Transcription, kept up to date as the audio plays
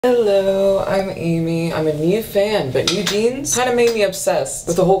Hello, I'm Amy. I'm a new fan, but NewJeans kind of made me obsessed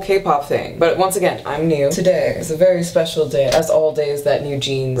with the whole K-pop thing. But once again, I'm new. Today is a very special day, as all days that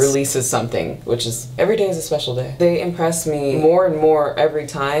NewJeans releases something, which is every day is a special day. They impress me more and more every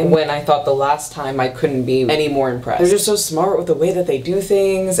time when I thought the last time I couldn't be any more impressed. They're just so smart with the way that they do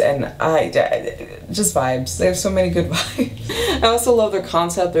things, and just vibes. They have so many good vibes. I also love their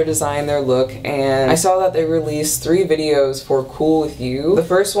concept, their design, their look, and I saw that they released 3 videos for Cool With You. The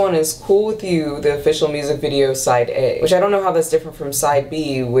first one is Cool With You, the official music video side A, which I don't know how that's different from side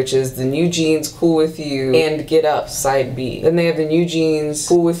B, which is the NewJeans Cool With You and Get Up side B. Then they have the NewJeans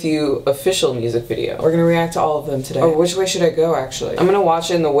Cool With You official music video. We're gonna react to all of them today. Oh, which way should I go actually? I'm gonna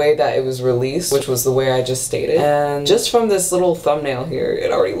watch it in the way that it was released, which was the way I just stated. And just from this little thumbnail here,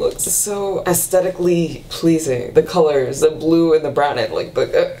 it already looks so aesthetically pleasing. The colors, the blue and the brown, and like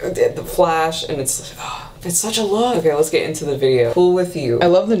the flash, and it's such a look. Okay, let's get into the video. Cool With You. I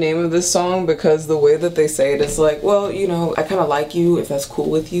love the name of this song because the way that they say it is like, well, you know, I kind of like you if that's cool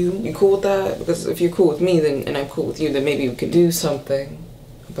with you. You cool with that? Because if you're cool with me, then and I'm cool with you, then maybe we could do something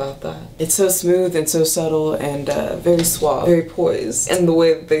about that. It's so smooth and so subtle and very suave, very poised. And the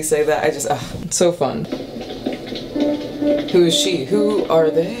way that they say that, it's so fun. Who is she? Who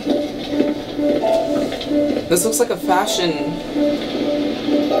are they? This looks like a fashion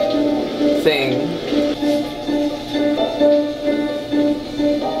thing.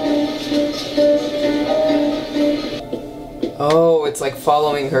 Oh, it's like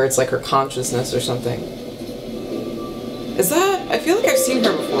following her. It's like her consciousness or something. Is that? I feel like I've seen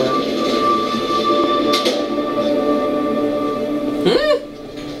her before.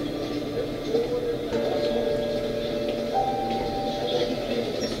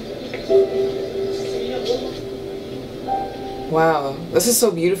 Wow, this is so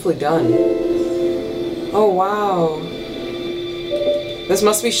beautifully done. Oh wow. This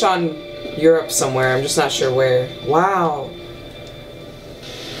must be shot in Europe somewhere, I'm just not sure where. Wow.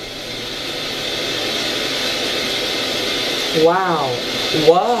 Wow.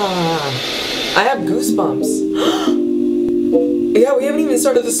 Wow. I have goosebumps. Yeah, we haven't even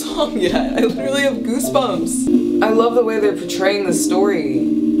started the song yet. I literally have goosebumps. I love the way they're portraying the story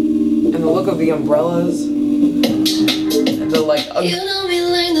and the look of the umbrellas. And the like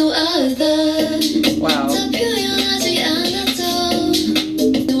wow.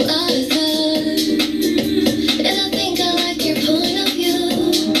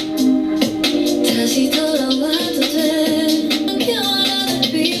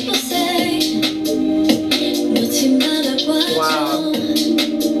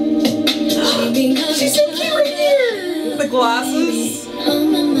 She's so cute right here! The glasses.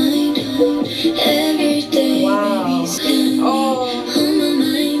 Wow. Oh.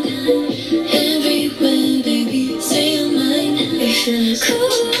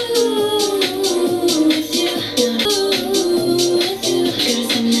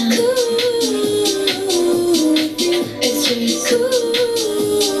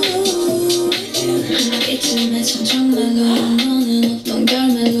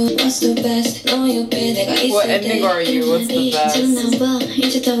 What ending are you? What's the best?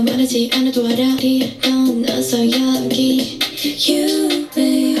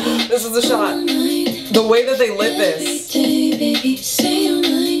 This is the shot. The way that they lit this.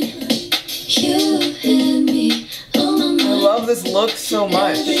 I love this look so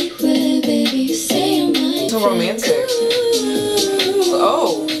much. So romantic.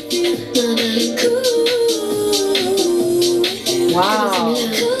 Oh. Wow.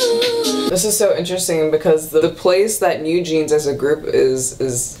 This is so interesting because the place that NewJeans as a group is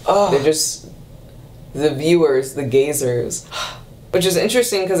they're just the viewers, the gazers. Which is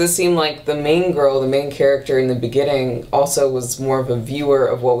interesting because it seemed like the main girl, the main character in the beginning also was more of a viewer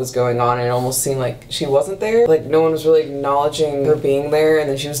of what was going on, and it almost seemed like she wasn't there. Like no one was really acknowledging her being there, and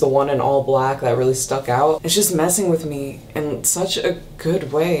then she was the one in all black that really stuck out. It's just messing with me in such a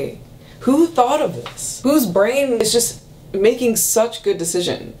good way. Who thought of this? Whose brain is just making such good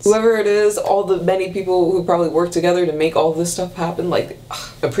decisions? Whoever it is, all the many people who probably work together to make all this stuff happen, like,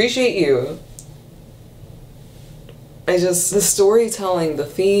 appreciate you. The storytelling, the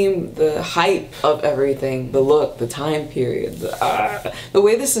theme, the hype of everything, the look, the time period, the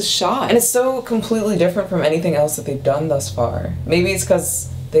way this is shot. And it's so completely different from anything else that they've done thus far. Maybe it's because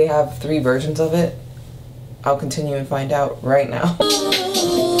they have 3 versions of it. I'll continue and find out right now.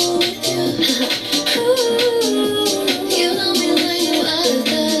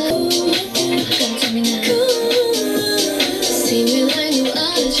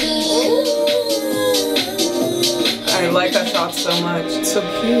 I like that shot so much. It's so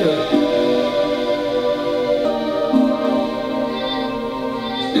cute.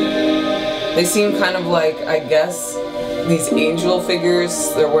 They seem kind of like, I guess, these angel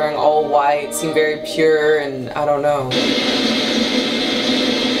figures. They're wearing all white, seem very pure, and I don't know.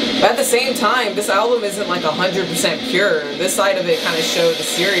 But at the same time, this album isn't like 100% pure. This side of it kind of showed the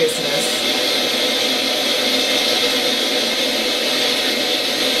seriousness.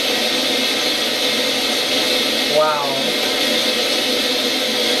 Wow.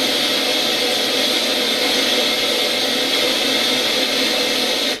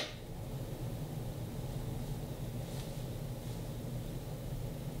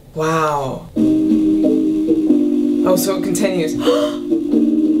 Wow. Oh, so it continues.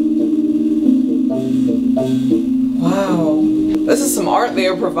 Wow. This is some art they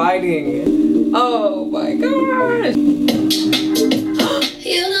are providing. Oh my god.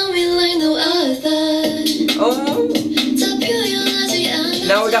 You know me like no other. Oh.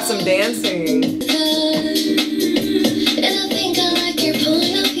 Now we got some dancing. And I think I like your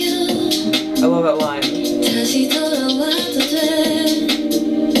point of view. I love that line.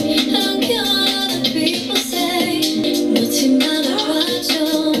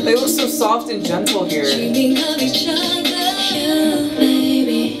 They look so soft and gentle here. You,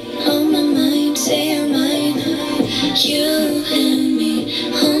 baby, on my mind, say you're mine. You and me,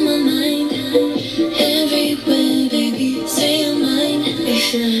 on my mind. Everywhere, baby, say you're mine. It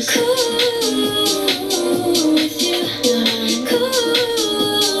feels cool with you. Cool.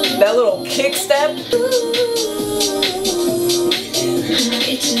 That little kick step.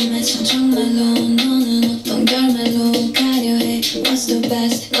 What's the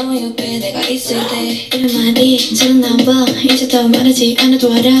best? 너 옆에 내가 있을 때 이런 말이 잘 나와 이제 더 말하지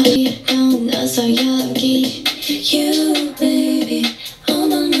않아도 알아 넌 어서 여기 You baby on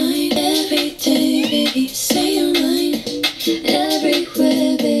my mind every day baby say you're mine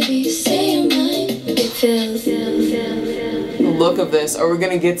everywhere baby say you're mine It feels The look of this. Are we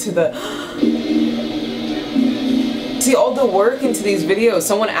gonna get to the... See all the work into these videos.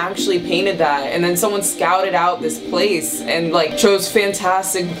 Someone actually painted that, and then someone scouted out this place and like chose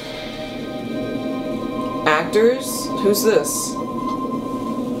fantastic actors. Who's this?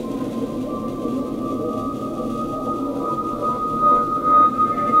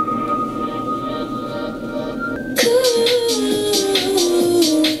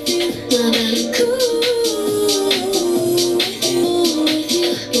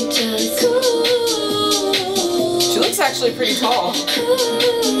 Actually pretty tall. Wait,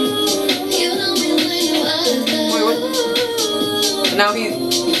 what? Now he...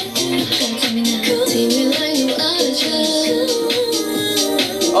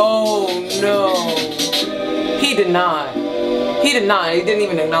 Oh no. He did not. He did not. He didn't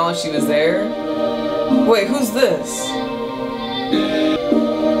even acknowledge she was there. Wait, who's this?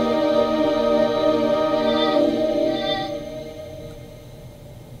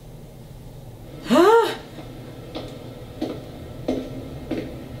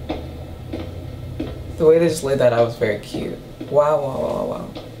 The way they just laid that out was very cute. Wow, wow, wow, wow.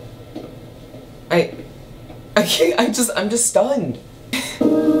 I can't, I'm just stunned.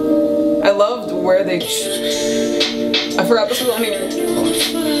 I loved where they, I forgot this was on here.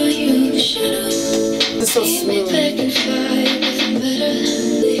 This is so smooth.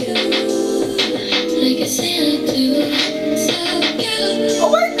 Oh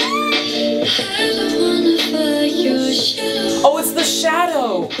my god! Oh, it's the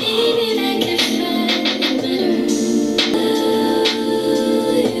shadow!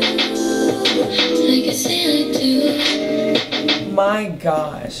 My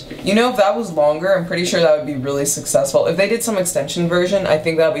gosh. You know, if that was longer, I'm pretty sure that would be really successful. If they did some extension version, I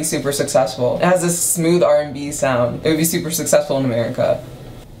think that would be super successful. It has this smooth R&B sound. It would be super successful in America.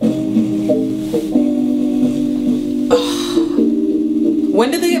 When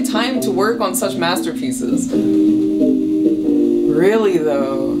did they have time to work on such masterpieces? Really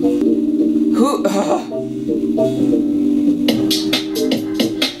though. Who?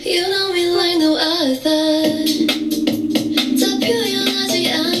 You know me like no other.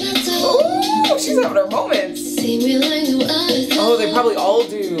 Ooh, she's having her moments. Oh, they probably all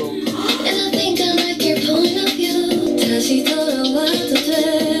do. And I think I like your point of view. 다시 돌아와도 돼.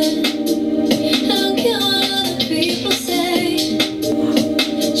 I don't care what other people say.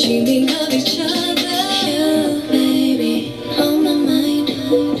 Dreaming of each other. You, baby, on my mind.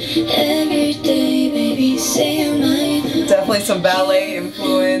 Every day, baby, say you're mine. Definitely some ballet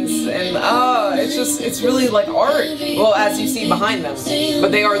influence, and it's really like art. Well, as you see behind them,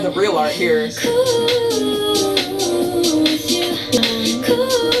 but they are the real art here.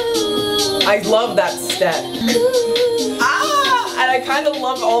 I love that step. Ah, and I kind of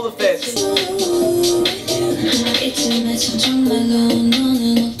love all the fits.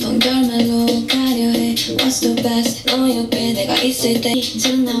 옆에 내가 있을 때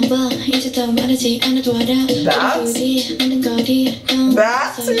잘나 봐 이제 더 말하지 않아도 알아 우리 많은 거리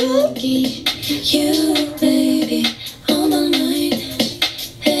나와서 여기 You baby all my night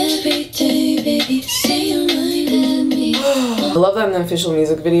every day baby say your mind at me I love that in the official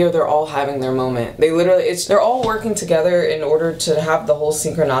music video they're all having their moment. They literally, they're all working together in order to have the whole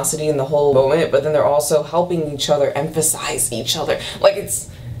synchronicity in the whole moment, but then they're also helping each other emphasize each other. Like it's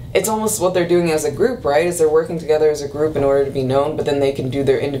almost what they're doing as a group, right? Is they're working together as a group in order to be known, but then they can do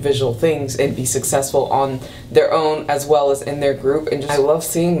their individual things and be successful on their own as well as in their group. And just, I love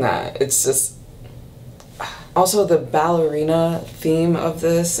seeing that. It's just also the ballerina theme of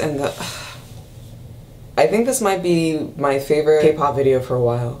this and the I think this might be my favorite K-pop video for a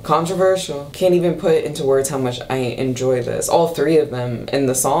while. Controversial. Can't even put into words how much I enjoy this. All three of them, and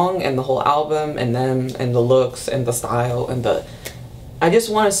the song and the whole album and them and the looks and the style and the I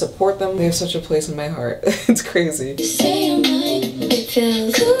just want to support them. They have such a place in my heart. It's crazy. Say your mind it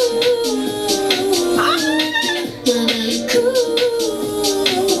feels cool cool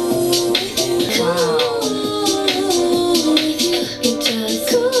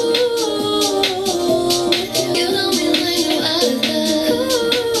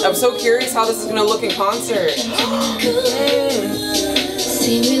I'm so curious how this is gonna look in concert.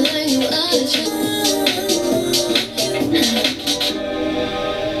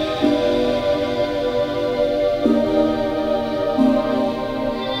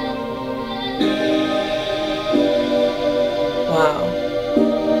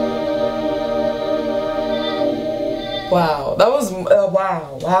 Wow, that was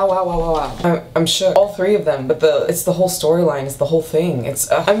wow. I'm shook. All three of them, but it's the whole storyline, it's the whole thing.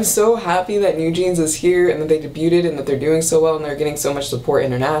 I'm so happy that NewJeans is here and that they debuted and that they're doing so well and they're getting so much support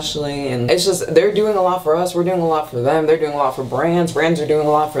internationally. And it's just they're doing a lot for us, we're doing a lot for them, they're doing a lot for brands are doing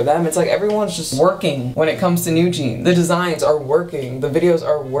a lot for them. It's like everyone's just working when it comes to NewJeans. The designs are working, the videos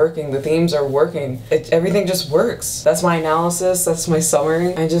are working, the themes are working. Everything just works. That's my analysis. That's my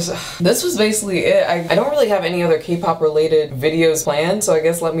summary. This was basically it. I don't really have any other K-pop related videos planned, so I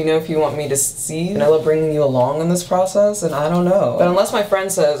guess let me know if you want me to see. And I love bringing you along in this process, and I don't know. But unless my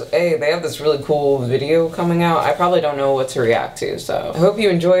friend says, hey, they have this really cool video coming out, I probably don't know what to react to. So I hope you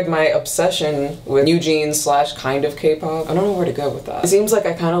enjoyed my obsession with NewJeans / kind of K-pop. I don't know where to go with that. It seems like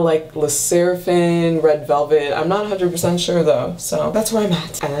I kind of like Le Sserafin, Red Velvet. I'm not 100% sure though, so that's where I'm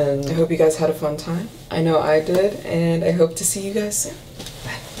at. And I hope you guys had a fun time. I know I did, and I hope to see you guys soon.